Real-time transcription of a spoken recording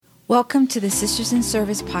Welcome to the Sisters in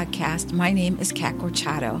Service podcast. My name is Kat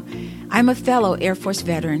Corchado. I'm a fellow Air Force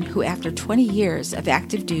veteran who, after 20 years of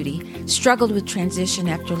active duty, struggled with transition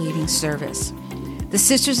after leaving service. The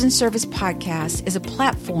Sisters in Service podcast is a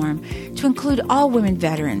platform to include all women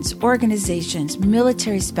veterans, organizations,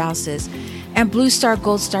 military spouses, and Blue Star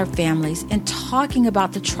Gold Star families in talking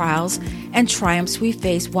about the trials and triumphs we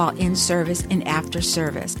face while in service and after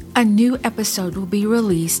service. A new episode will be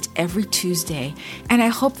released every Tuesday, and I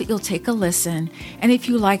hope that you'll take a listen. And if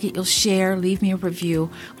you like it, you'll share, leave me a review,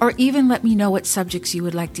 or even let me know what subjects you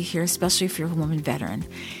would like to hear, especially if you're a woman veteran.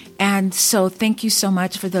 And so thank you so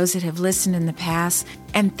much for those that have listened in the past.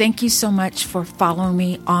 And thank you so much for following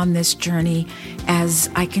me on this journey as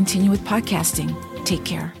I continue with podcasting. Take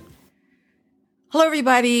care. Hello,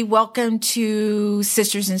 everybody. Welcome to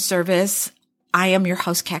Sisters in Service. I am your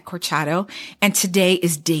host, Kat Corchado, and today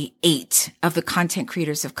is day 8 of the Content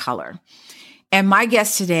Creators of Color. And my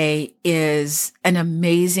guest today is an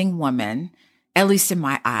amazing woman, at least in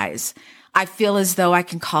my eyes. I feel as though I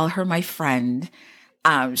can call her my friend.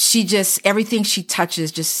 Everything she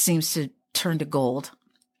touches just seems to turn to gold.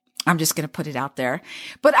 I'm just going to put it out there.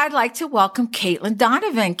 But I'd like to welcome Caitlin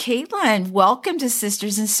Donovan. Caitlin, welcome to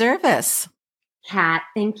Sisters in Service. Kat,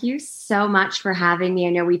 thank you so much for having me. I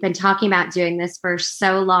know we've been talking about doing this for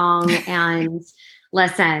so long. And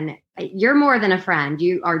listen, you're more than a friend.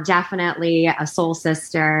 You are definitely a soul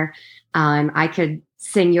sister. I could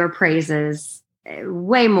sing your praises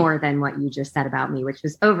way more than what you just said about me, which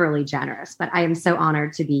was overly generous. But I am so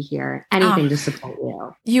honored to be here. Anything to support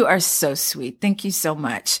you. You are so sweet. Thank you so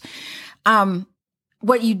much.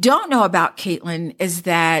 What you don't know about Caitlin is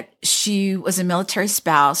that she was a military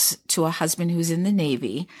spouse to a husband who's in the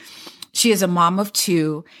Navy. She is a mom of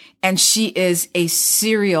 2, and she is a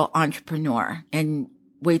serial entrepreneur. And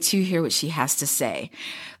wait till you hear what she has to say.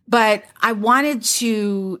 But I wanted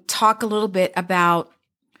to talk a little bit about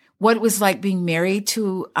what it was like being married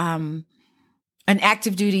to an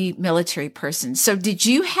active duty military person. So did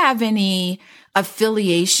you have any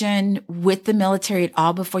affiliation with the military at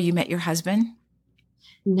all before you met your husband?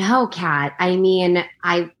 No, Kat. I mean,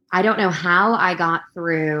 I don't know how I got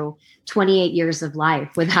through 28 years of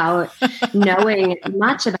life without knowing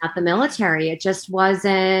much about the military. It just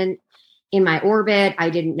wasn't in my orbit. I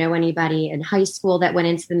didn't know anybody in high school that went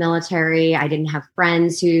into the military. I didn't have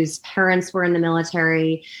friends whose parents were in the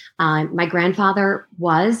military. My grandfather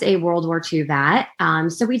was a World War II vet.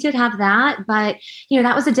 So we did have that, but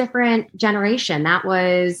that was a different generation. That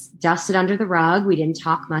was dusted under the rug. We didn't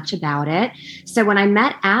talk much about it. So when I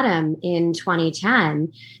met Adam in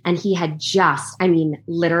 2010, and he had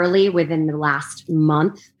literally within the last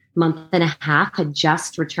month and a half, had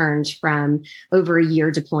just returned from over a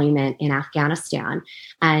year deployment in Afghanistan.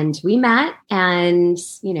 And we met and,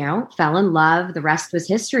 fell in love. The rest was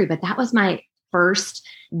history. But that was my first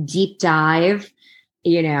deep dive,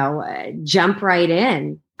 jump right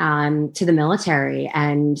in to the military.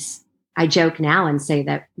 And I joke now and say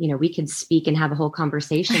that, we could speak and have a whole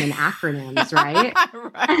conversation in acronyms, right?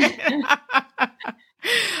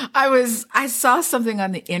 Right. I saw something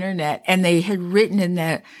on the internet, and they had written in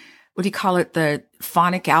the, what do you call it? The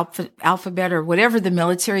phonic alphabet or whatever the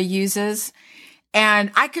military uses.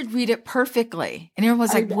 And I could read it perfectly. And everyone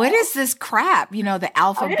was like, what is this crap? The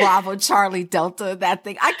Alpha, Bravo, Charlie, Delta, that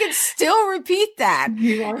thing. I can still repeat that.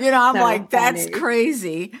 I'm so like, that's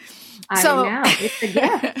crazy. I know. It's a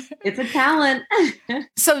gift. It's a talent.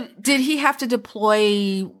 So did he have to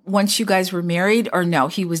deploy once you guys were married, or no,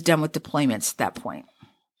 he was done with deployments at that point?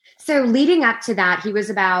 So leading up to that, he was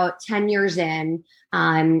about 10 years in,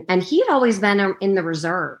 and he had always been in the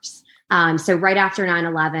reserves. So right after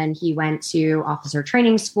 9/11, he went to officer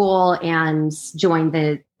training school and joined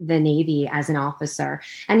the Navy as an officer.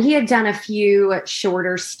 And he had done a few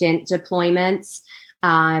shorter stint deployments.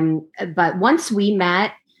 But once we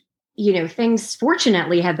met, things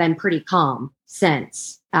fortunately have been pretty calm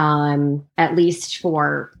since, at least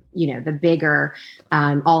for the bigger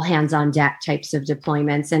all hands on deck types of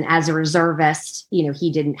deployments. And as a reservist,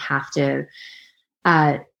 he didn't have to,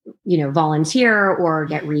 volunteer or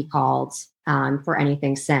get recalled for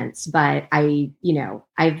anything since. But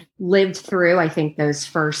I've lived through, I think, those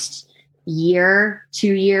first year,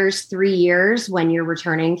 2 years, 3 years when you're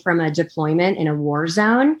returning from a deployment in a war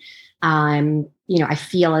zone. I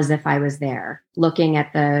feel as if I was there looking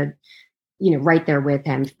at the right there with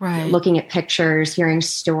him, right. Looking at pictures, hearing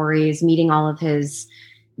stories, meeting all of his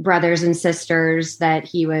brothers and sisters that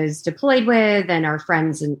he was deployed with, and our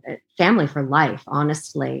friends and family for life,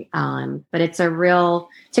 honestly. But it takes a real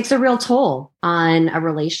toll on a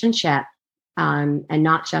relationship, and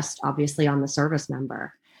not just obviously on the service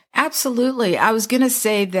member. Absolutely. I was going to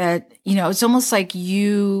say that, it's almost like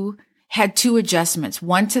you had two adjustments,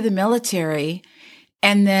 one to the military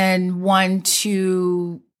and then one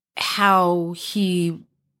to how he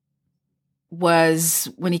was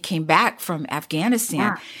when he came back from Afghanistan.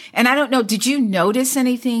 Yeah. And I don't know, did you notice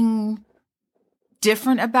anything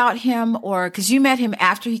different about him, or because you met him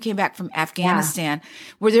after he came back from Afghanistan?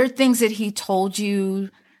 Were there things that he told you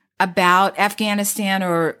about Afghanistan,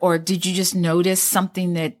 or did you just notice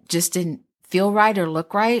something that just didn't feel right or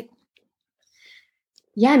look right?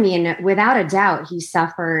 Yeah, I mean, without a doubt, he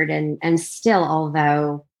suffered and still,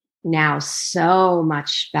 although now so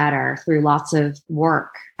much better through lots of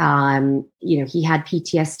work. He had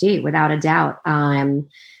PTSD without a doubt.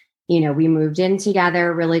 We moved in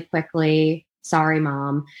together really quickly. Sorry,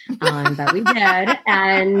 Mom. But we did.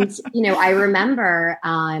 And, I remember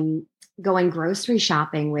going grocery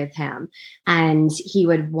shopping with him, and he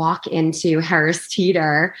would walk into Harris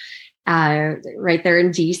Teeter right there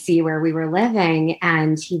in DC where we were living,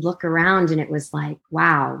 and he'd look around and it was like,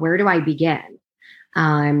 wow, where do I begin?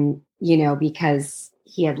 Because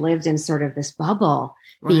he had lived in sort of this bubble,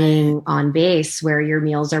 being on base where your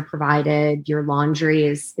meals are provided, your laundry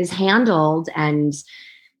is handled, and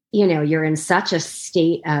you're in such a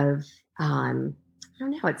state of I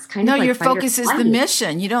don't know. It's kind of like your focus is the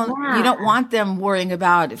mission. You don't want them worrying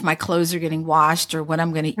about if my clothes are getting washed or what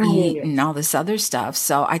I'm going to eat and all this other stuff.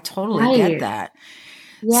 So I totally get that.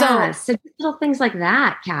 Yeah. So little things like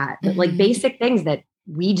that, Kat, like basic things that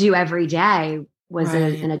we do every day was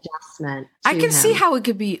an adjustment. I can see how it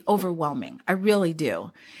could be overwhelming. I really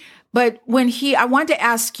do. But I wanted to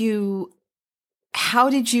ask you, how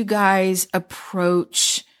did you guys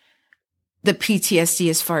approach the PTSD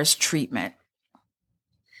as far as treatment?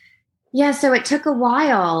 Yeah, so it took a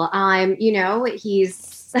while.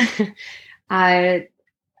 He's a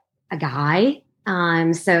guy.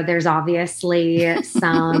 So there's obviously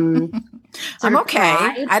some I'm okay.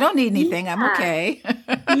 Pride. I don't need anything. I'm okay.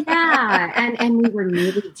 Yeah. And we were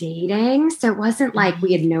newly dating. So it wasn't like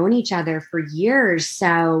we had known each other for years.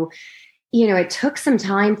 So, it took some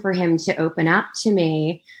time for him to open up to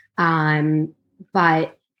me.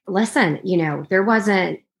 But listen, there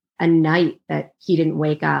wasn't a night that he didn't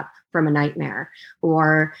wake up from a nightmare,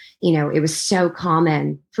 or, it was so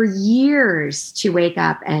common for years to wake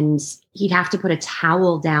up and he'd have to put a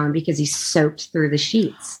towel down because he's soaked through the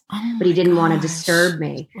sheets, but he didn't want to disturb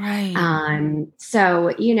me. Right.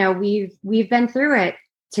 So, we've been through it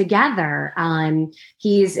together.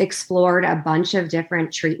 He's explored a bunch of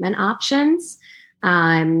different treatment options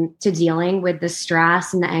to dealing with the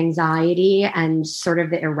stress and the anxiety and sort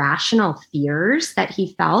of the irrational fears that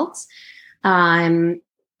he felt.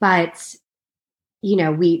 But,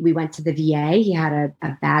 we went to the VA. He had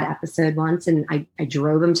a bad episode once, and I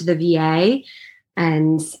drove him to the VA,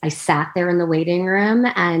 and I sat there in the waiting room,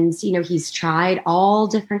 and, he's tried all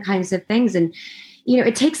different kinds of things. And,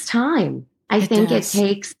 it takes time. I think it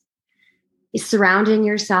takes surrounding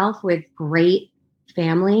yourself with great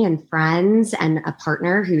family and friends and a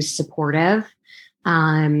partner who's supportive,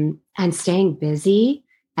 and staying busy.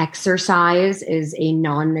 Exercise is a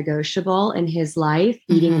non-negotiable in his life,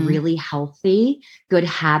 eating really healthy, good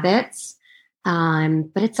habits.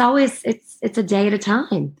 But it's a day at a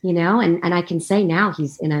time, and I can say now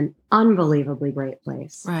he's in an unbelievably great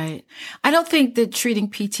place. Right. I don't think that treating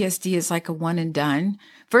PTSD is like a one and done.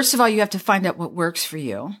 First of all, you have to find out what works for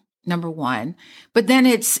you. Number one, but then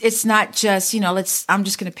it's not just, I'm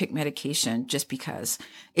just going to pick medication just because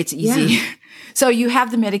it's easy. Yeah. So you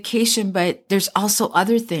have the medication, but there's also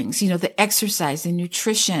other things, the exercise, the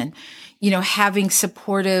nutrition, having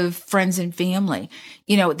supportive friends and family.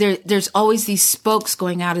 There's always these spokes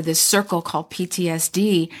going out of this circle called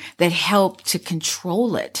PTSD that help to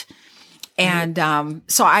control it. And,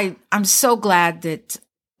 so I'm so glad that,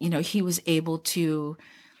 he was able to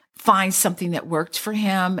find something that worked for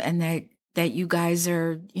him, and that you guys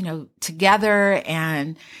are, together.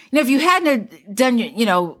 And, if you hadn't done,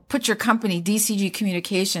 put your company, DCG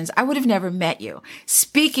Communications, I would have never met you.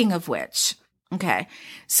 Speaking of which, okay.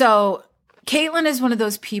 So Caitlin is one of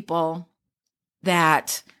those people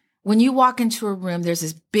that when you walk into a room, there's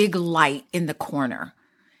this big light in the corner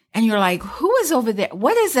and you're like, who is over there?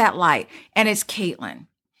 What is that light? And it's Caitlin.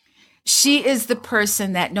 She is the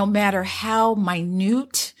person that no matter how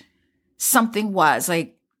minute something was,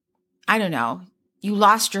 like, I don't know, you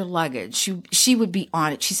lost your luggage. She would be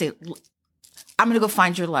on it. She'd say, I'm going to go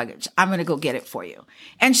find your luggage. I'm going to go get it for you.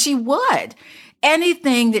 And she would.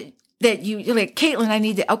 Anything that you're like, Caitlin, I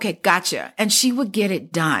need to, okay, gotcha. And she would get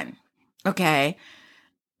it done. Okay.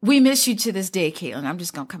 We miss you to this day, Caitlin. I'm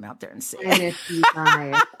just going to come out there and say I miss you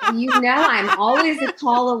guys. I'm always a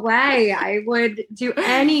call away. I would do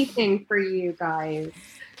anything for you guys.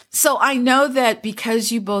 So I know that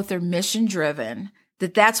because you both are mission driven,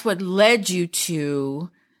 that's what led you to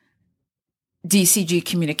DCG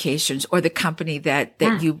Communications, or the company that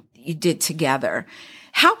you did together.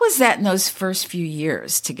 How was that in those first few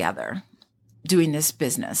years together doing this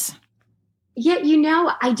business?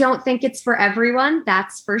 Yeah, I don't think it's for everyone.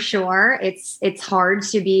 That's for sure. It's hard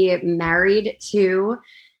to be married to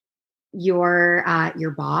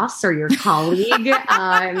your boss or your colleague,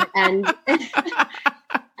 and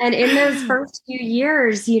and in those first few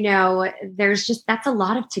years, that's a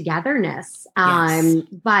lot of togetherness. Yes.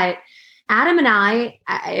 But Adam and I,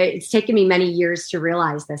 it's taken me many years to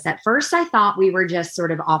realize this. At first, I thought we were just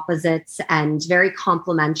sort of opposites and very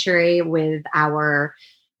complementary with our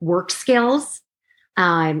work skills.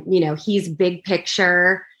 He's big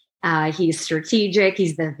picture, he's strategic,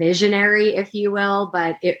 he's the visionary, if you will,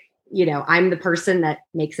 but I'm the person that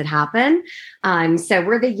makes it happen. So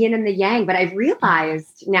we're the yin and the yang, but I've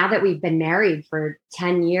realized now that we've been married for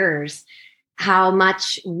 10 years, how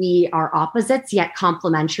much we are opposites yet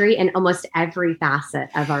complementary in almost every facet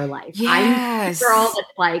of our life. Yes. I'm the girl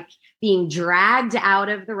that's like being dragged out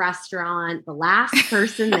of the restaurant, the last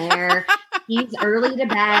person there. He's early to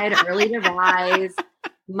bed, early to rise.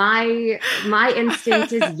 My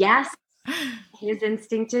instinct is yes. His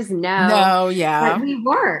instinct is no. No, yeah. But we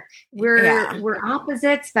work. We're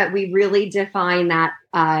opposites, but we really define that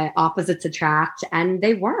opposites attract, and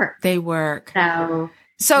they work. They work.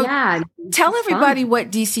 So yeah, tell everybody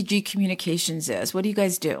what DCG Communications is. What do you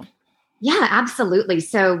guys do? Yeah, absolutely.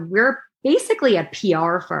 So we're basically a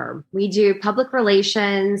PR firm. We do public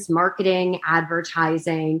relations, marketing,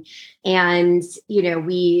 advertising. And,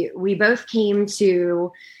 we both came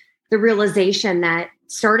to the realization that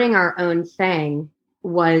starting our own thing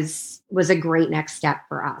was a great next step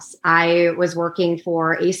for us. I was working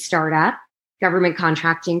for a startup government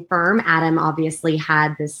contracting firm. Adam obviously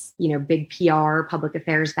had this, big PR, public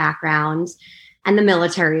affairs background. And the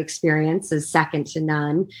military experience is second to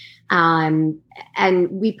none. And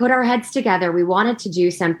we put our heads together. We wanted to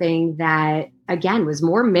do something that, again, was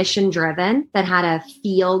more mission driven, that had a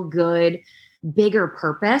feel good, bigger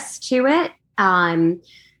purpose to it,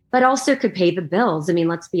 but also could pay the bills. I mean,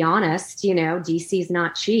 let's be honest, DC's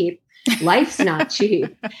not cheap. Life's not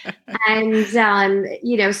cheap. And,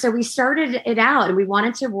 so we started it out, and we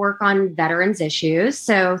wanted to work on veterans issues.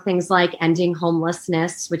 So things like ending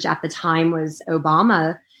homelessness, which at the time was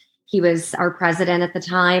Obama. He was our president at the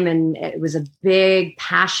time, and it was a big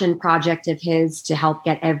passion project of his to help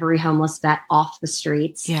get every homeless vet off the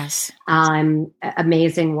streets. Yes.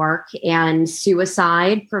 Amazing work. And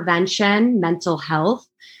suicide prevention, mental health,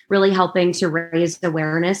 really helping to raise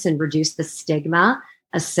awareness and reduce the stigma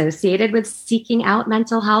associated with seeking out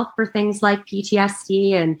mental health for things like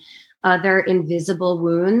PTSD and other invisible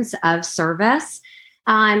wounds of service.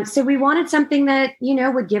 So we wanted something that,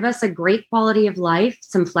 would give us a great quality of life,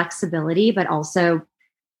 some flexibility, but also,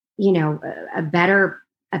 a better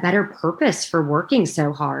purpose for working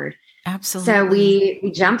so hard. Absolutely. So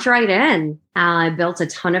we jumped right in, built a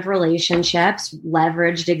ton of relationships,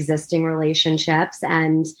 leveraged existing relationships,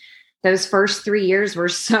 and those first 3 years were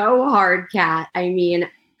so hard, Kat. I mean,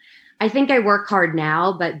 I think I work hard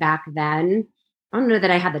now, but back then, I don't know that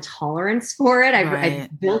I had the tolerance for it. I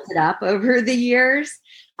built it up over the years.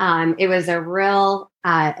 It was a real,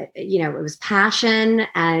 it was passion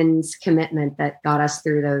and commitment that got us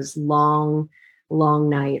through those long, long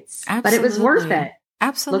nights. Absolutely. But it was worth it.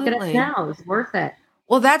 Absolutely. Look at us now. It was worth it.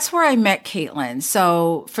 Well, that's where I met Caitlin.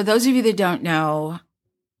 So for those of you that don't know,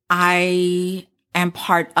 I am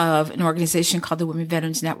part of an organization called the Women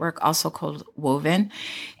Veterans Network, also called Woven.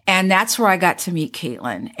 And that's where I got to meet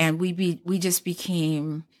Caitlin. And we just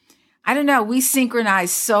became, I don't know, we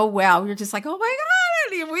synchronized so well. We were just like, oh my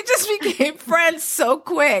God, we just became friends so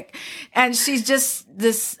quick. And she's just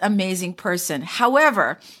this amazing person.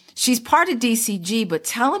 However, she's part of DCG, but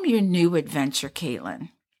tell them your new adventure, Caitlin.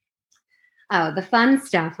 Oh, the fun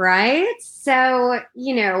stuff, right? So,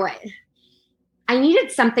 I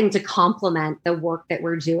needed something to complement the work that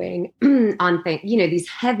we're doing on these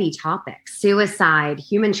heavy topics, suicide,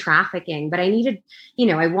 human trafficking. But I needed,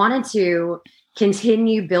 I wanted to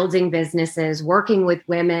continue building businesses, working with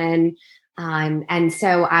women. And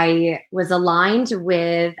so I was aligned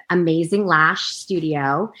with Amazing Lash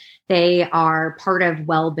Studio. They are part of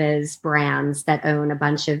WellBiz Brands that own a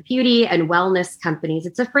bunch of beauty and wellness companies.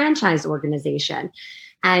 It's a franchise organization.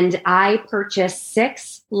 And I purchased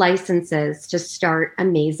 6 licenses to start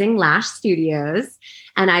Amazing Lash Studios.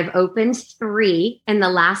 And I've opened 3 in the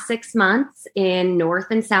last 6 months in North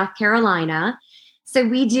and South Carolina. So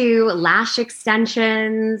we do lash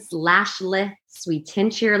extensions, lash lifts, we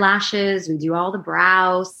tint your lashes, we do all the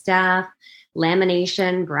brow stuff,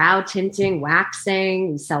 lamination, brow tinting,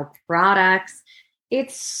 waxing, we sell products.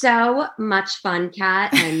 It's so much fun,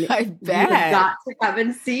 Kat, and I bet. You've got to come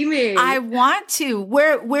and see me. I want to.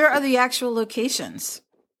 Where are the actual locations?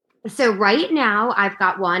 So right now, I've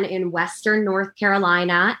got one in Western North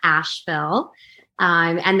Carolina, Asheville,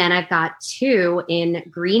 and then I've got 2 in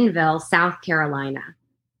Greenville, South Carolina.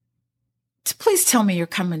 Please tell me you're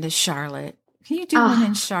coming to Charlotte. Can you do one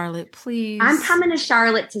in Charlotte, please? I'm coming to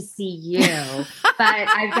Charlotte to see you, but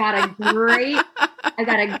I've got a great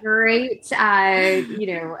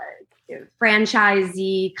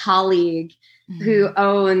franchisee colleague who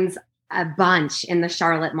owns a bunch in the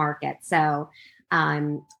Charlotte market. So,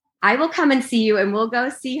 I will come and see you, and we'll go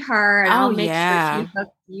see her, and I'll make sure she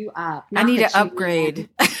hooks you up. I need to upgrade.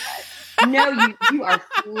 No, you are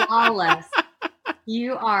flawless.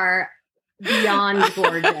 You are beyond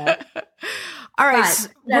gorgeous. All right.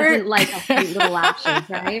 Doesn't like a few little lashes,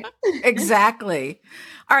 right? Exactly.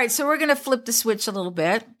 All right. So we're going to flip the switch a little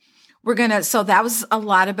bit. So that was a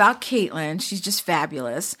lot about Caitlin. She's just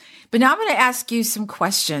fabulous. But now I'm going to ask you some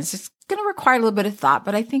questions. It's going to require a little bit of thought,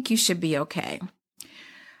 but I think you should be okay.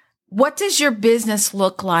 What does your business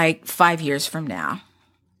look like 5 years from now?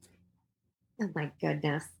 Oh my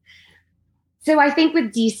goodness. So I think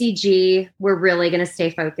with DCG, we're really going to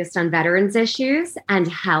stay focused on veterans issues and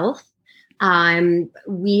health.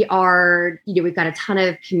 We've got a ton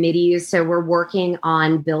of committees. So we're working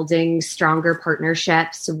on building stronger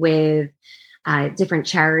partnerships with different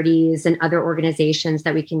charities and other organizations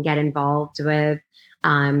that we can get involved with.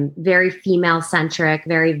 Very female centric,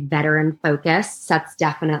 very veteran focused. So that's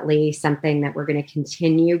definitely something that we're going to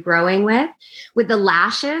continue growing with. With the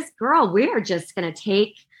lashes, girl, we are just going to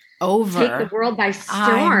take the world by storm.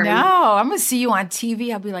 I know. I'm going to see you on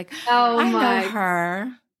TV. I'll be like, I know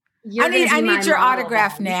her. I need your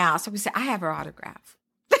autograph now. So we say, I have her autograph.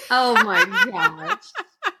 Oh my gosh.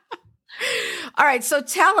 All right. So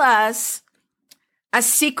tell us a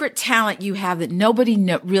secret talent you have that nobody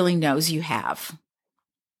really knows you have.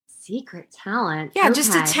 Secret talent? Yeah, okay.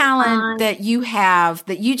 Just a talent that you have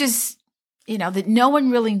that you just, that no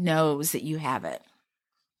one really knows that you have it.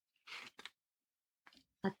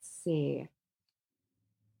 Let's see.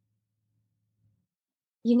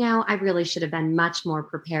 I really should have been much more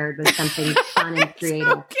prepared with something fun and creative.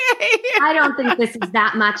 Okay. I don't think this is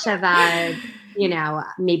that much of a,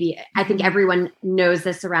 maybe I think everyone knows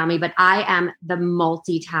this around me, but I am the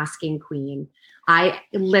multitasking queen. I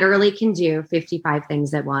literally can do 55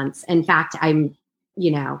 things at once. In fact, I'm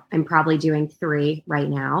probably doing 3 right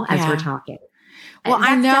now as we're talking. Well,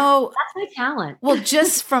 I know that's my talent. Well,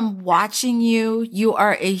 just from watching you, you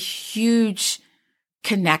are a huge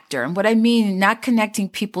connector. And what I mean, not connecting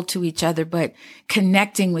people to each other, but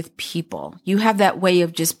connecting with people. You have that way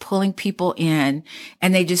of just pulling people in,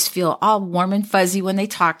 and they just feel all warm and fuzzy when they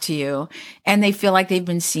talk to you, and they feel like they've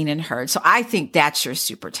been seen and heard. So I think that's your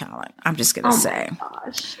super talent. I'm just going to say. Oh my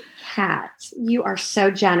gosh, Kat, you are so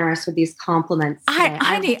generous with these compliments today.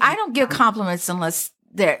 I don't give compliments unless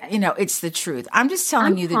it's the truth. I'm just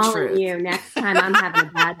telling you the truth. You next time I'm having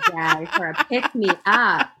a bad day for a pick me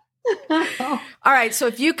up. All right. So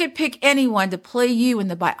if you could pick anyone to play you in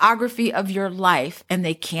the biography of your life and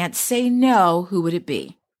they can't say no, who would it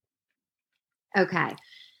be? Okay.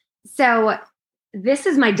 So this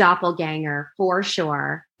is my doppelganger for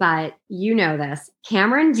sure, but you know this.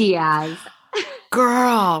 Cameron Diaz.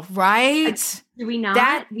 Girl, right? Do we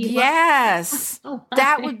not? Yes.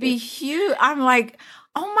 That would be huge. I'm like,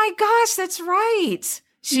 oh my gosh, that's right.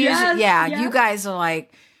 You guys are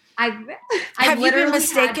like, have you been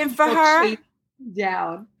mistaken for her?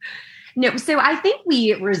 Down. No, so I think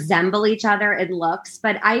we resemble each other in looks,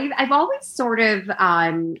 but I've always sort of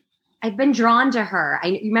I've been drawn to her.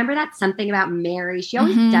 You remember that something about Mary? She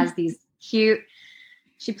always does these cute.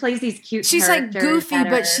 She plays these cute. She's like goofy,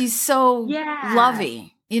 but she's so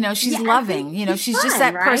lovey. She's loving. She's fun, just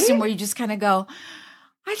that person where you just kind of go,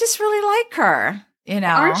 I just really like her.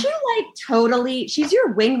 Aren't you like totally? She's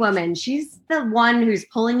your wing woman. She's the one who's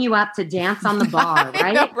pulling you up to dance on the bar,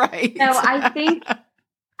 right? Know, right. So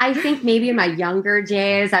I think maybe in my younger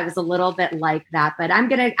days I was a little bit like that, but I'm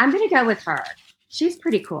gonna go with her. She's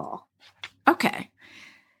pretty cool. Okay.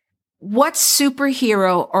 What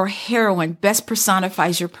superhero or heroine best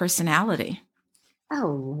personifies your personality?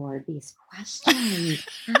 Oh Lord, these questions.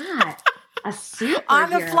 God. A superhero. On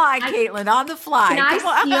the fly, Caitlin, on the fly. Can I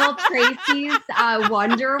steal Tracy's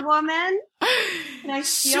Wonder Woman? Can I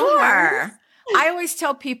steal hers? I always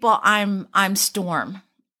tell people I'm Storm.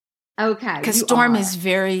 Okay. Because Storm is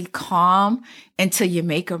very calm until you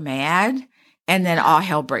make her mad, and then all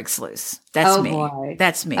hell breaks loose. That's me. Boy.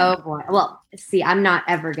 That's me. Oh boy. Well, see, I'm not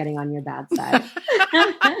ever getting on your bad side.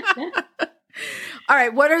 All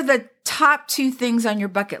right. What are the top 2 things on your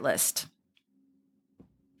bucket list?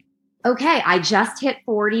 Okay. I just hit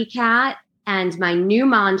 40, Kat, and my new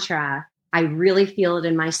mantra, I really feel it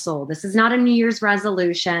in my soul. This is not a New Year's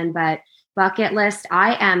resolution, but bucket list.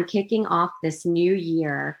 I am kicking off this new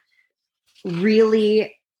year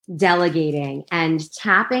really delegating and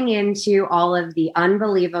tapping into all of the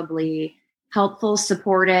unbelievably helpful,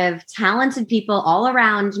 supportive, talented people all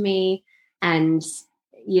around me, and,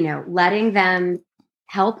 letting them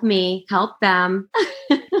help me, help them,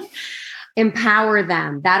 empower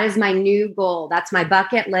them. That is my new goal. That's my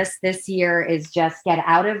bucket list this year, is just get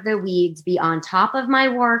out of the weeds, be on top of my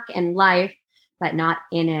work and life, but not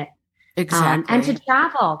in it. Exactly. And to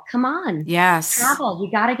travel. Come on. Yes. Travel.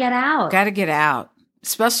 You got to get out. Got to get out,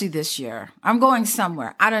 especially this year. I'm going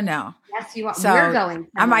somewhere. I don't know. Yes, you are. So we're going.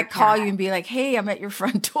 I might call you and be like, hey, I'm at your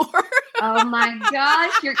front door. Oh my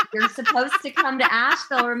gosh. You're supposed to come to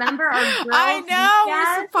Asheville. Remember our girls? I know.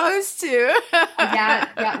 We're supposed to.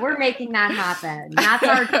 Yeah. We're making that happen. That's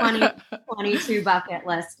our 2022 bucket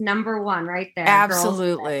list. Number 1 right there.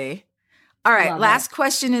 Absolutely. All right. Last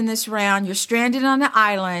question in this round. You're stranded on an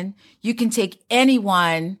island. You can take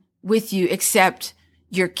anyone with you except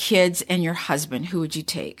your kids and your husband. Who would you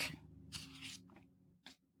take?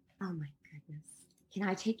 Oh my goodness. Can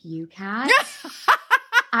I take you, Kat?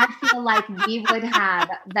 I feel like we would have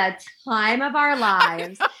the time of our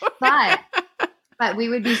lives, but we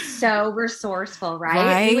would be so resourceful,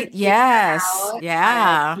 right? Right. Yes.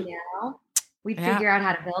 Yeah. We'd figure out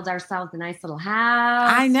how to build ourselves a nice little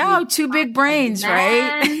house. I know. 2 big brains,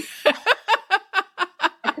 right?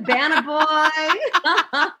 Cabana boy.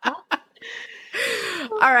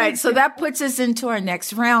 All right. So that puts us into our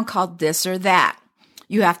next round called This or That.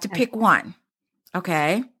 You have to pick one.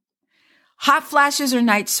 Okay. Hot flashes or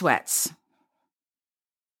night sweats?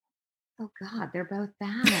 Oh God, they're both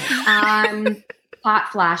bad.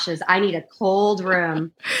 Hot flashes. I need a cold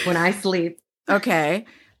room when I sleep. Okay.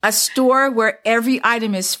 A store where every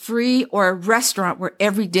item is free, or a restaurant where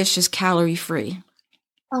every dish is calorie free?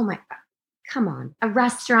 Oh my God. Come on. A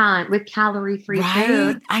restaurant with calorie free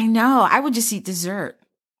food. I know. I would just eat dessert.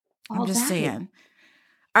 I'm just saying.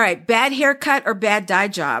 All right. Bad haircut or bad dye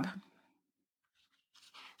job?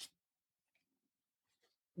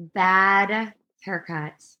 Bad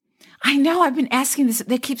haircut. I know. I've been asking this.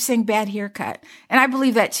 They keep saying bad haircut. And I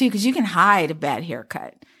believe that too, because you can hide a bad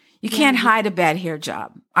haircut. You can't hide a bad hair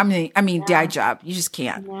job. I mean, dye job. You just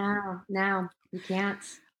can't. No, you can't.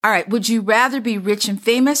 All right. Would you rather be rich and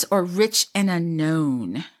famous or rich and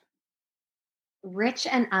unknown? Rich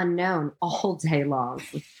and unknown all day long.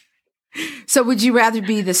 So would you rather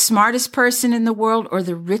be the smartest person in the world or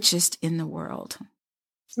the richest in the world?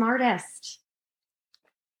 Smartest.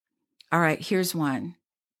 All right. Here's one.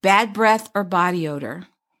 Bad breath or body odor?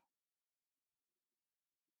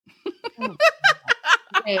 Oh,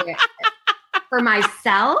 wait, for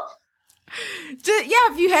myself?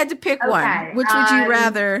 Yeah, if you had to pick one, which would you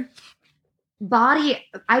rather?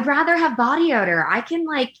 I'd rather have body odor. I can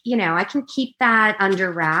I can keep that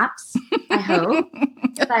under wraps, I hope.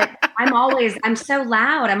 But I'm so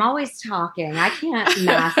loud. I'm always talking. I can't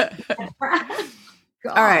mask.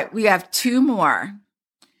 All right, we have 2 more.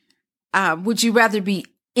 Would you rather be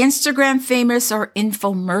Instagram famous or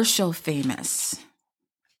infomercial famous?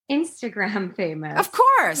 Instagram famous. Of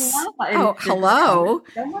course. Oh, hello.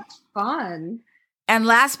 So much fun. And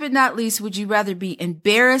last but not least, would you rather be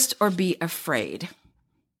embarrassed or be afraid?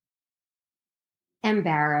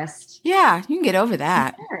 Embarrassed. Yeah, you can get over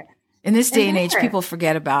that. In this day and age, people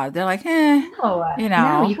forget about it. They're like, No,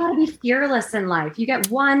 you got to be fearless in life. You get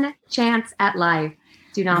one chance at life.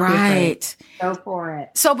 Do not be afraid. Go for it.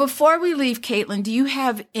 So before we leave, Caitlin, do you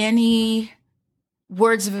have any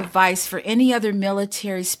words of advice for any other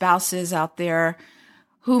military spouses out there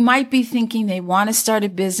who might be thinking they want to start a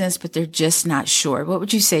business, but they're just not sure? What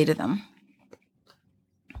would you say to them?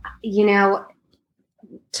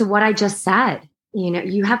 To what I just said,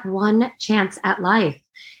 you have one chance at life,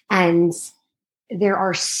 and there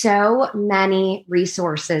are so many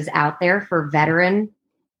resources out there for veteran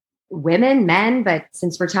women, men, but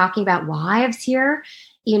since we're talking about wives here,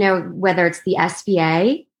 whether it's the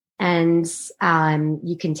SBA, and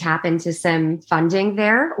you can tap into some funding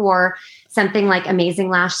there, or something like Amazing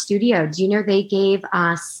Lash Studio. Do you know they gave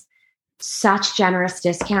us such generous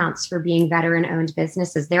discounts for being veteran-owned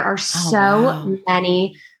businesses. There are so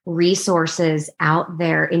many resources out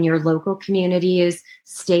there in your local communities,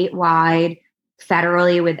 statewide,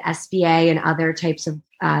 federally with SBA and other types of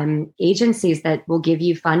agencies that will give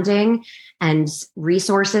you funding and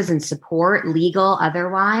resources and support, legal,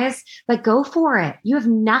 otherwise. But go for it. You have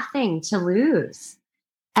nothing to lose.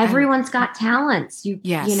 Everyone's got talents. You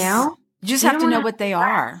know, you just have to know what they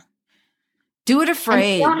are. Do it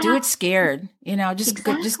afraid. Do it scared. You know, just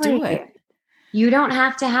do it. You don't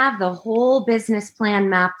have to have the whole business plan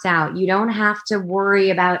mapped out. You don't have to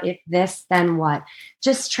worry about if this, then what.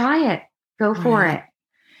 Just try it. Go for it.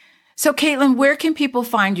 So, Caitlin, where can people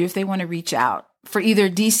find you if they want to reach out for either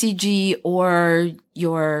DCG or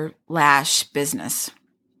your lash business?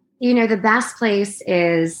 You know, the best place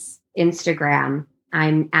is Instagram.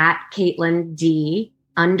 I'm at Caitlin D_Clampett.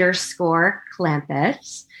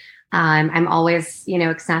 I'm always,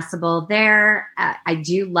 accessible there. I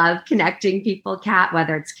do love connecting people, Kat,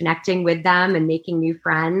 whether it's connecting with them and making new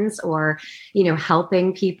friends or,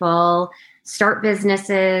 helping people start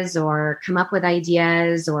businesses or come up with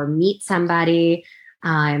ideas or meet somebody.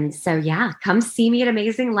 So yeah, come see me at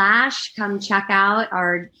Amazing Lash. Come check out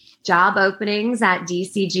our job openings at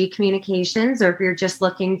DCG Communications, or if you're just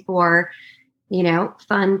looking for,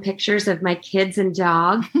 fun pictures of my kids and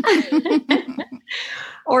dog.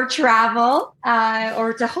 Or travel,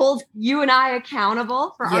 or to hold you and I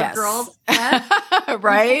accountable for our girls.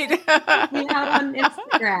 Right? Check me out on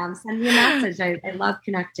Instagram. Send me a message. I love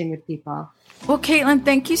connecting with people. Well, Caitlin,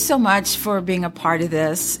 thank you so much for being a part of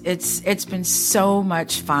this. It's been so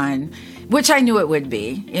much fun, which I knew it would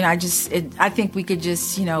be. I think we could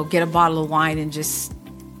just, get a bottle of wine and just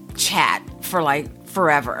chat for like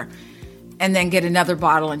forever. And then get another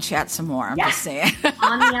bottle and chat some more. I'm just saying.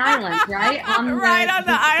 On the island, right? On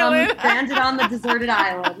the island. Stranded on the deserted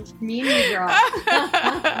island. Me and you, girl.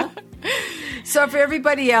 So for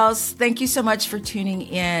everybody else, thank you so much for tuning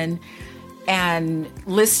in and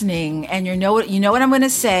listening. And you know what I'm going to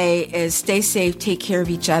say is stay safe, take care of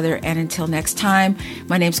each other. And until next time,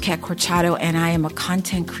 my name's Kat Corchado, and I am a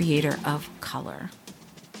content creator of color.